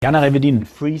Jana Revedin,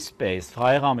 free space,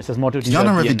 Freiraum ist das Motto dieser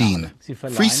Jana Biennale. Revedin,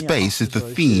 free space is the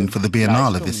theme for the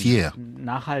Biennale this year.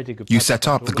 You set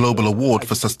up the Global Award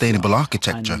for Sustainable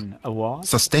Architecture,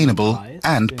 sustainable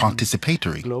and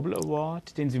participatory.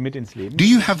 Do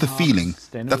you have the feeling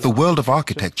that the world of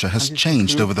architecture has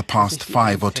changed over the past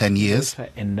 5 or 10 years?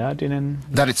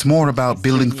 That it's more about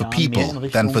building for people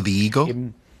than for the ego?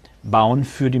 Bauen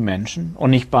für die Menschen und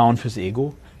nicht bauen fürs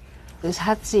Ego? Es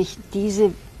hat sich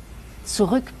diese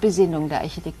Zurückbesinnung der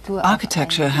Architektur.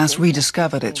 Architecture has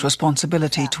rediscovered its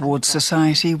responsibility towards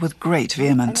society with great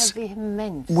vehemence,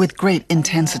 with great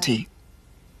intensity.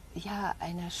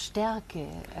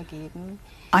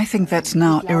 I think that's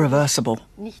now irreversible.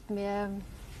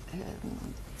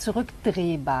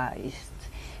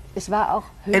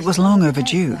 It was long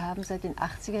overdue.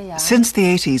 Since the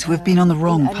 80s, we've been on the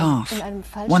wrong path,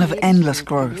 one of endless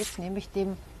growth.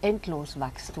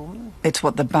 It's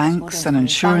what the banks and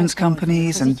insurance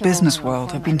companies and business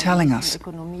world have been telling us.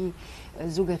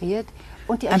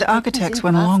 And architects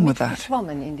went along with that.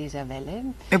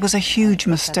 It was a huge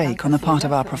mistake on the part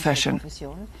of our profession,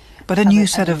 but a new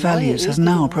set of values has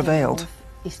now prevailed.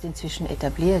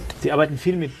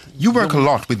 You work a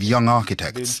lot with young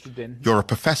architects. You're a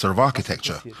professor of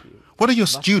architecture. What are your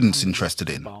students interested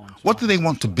in? What do they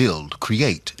want to build,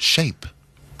 create, shape?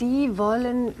 They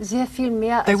want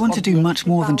to do much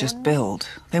more than just build.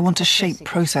 They want to shape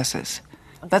processes.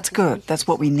 That's good. That's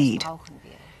what we need.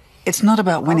 It's not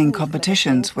about winning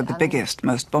competitions with the biggest,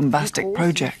 most bombastic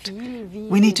project.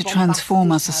 We need to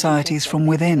transform our societies from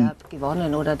within.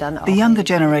 The younger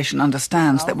generation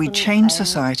understands that we change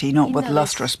society not with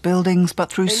lustrous buildings,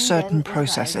 but through certain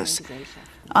processes.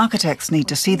 Architects need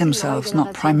to see themselves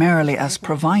not primarily as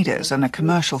providers in a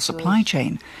commercial supply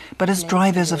chain, but as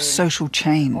drivers of social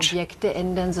change.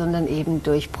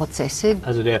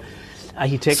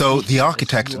 So the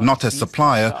architect not as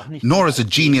supplier, nor as a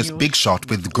genius big shot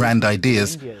with grand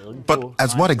ideas, but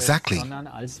as what exactly?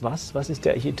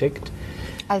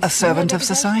 A servant of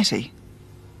society.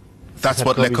 That's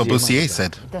what Le Corbusier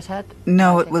said.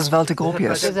 No, it was Walter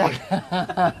Gropius.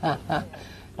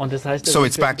 So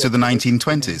it's back to the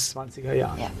 1920s.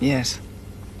 Yes,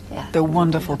 the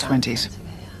wonderful 20s.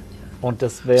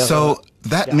 So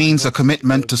that means a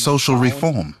commitment to social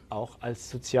reform. Of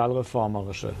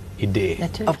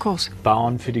course.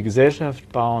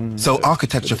 So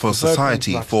architecture for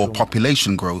society, for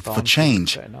population growth, for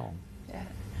change.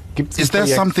 Is there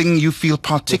something you feel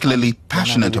particularly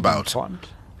passionate about,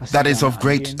 that is of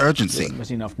great urgency?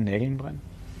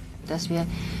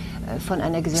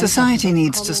 Society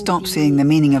needs to stop seeing the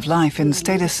meaning of life in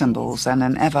status symbols and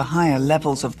in ever higher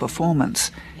levels of performance.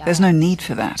 There's no need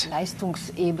for that.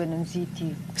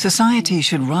 Society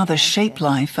should rather shape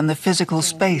life and the physical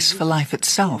space for life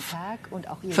itself,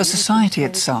 for society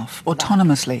itself,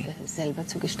 autonomously.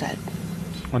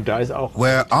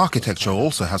 Where architecture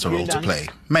also has a role to play.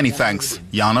 Many thanks,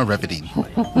 Jana Revedin.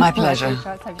 My pleasure.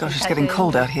 Gosh, it's getting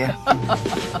cold out here.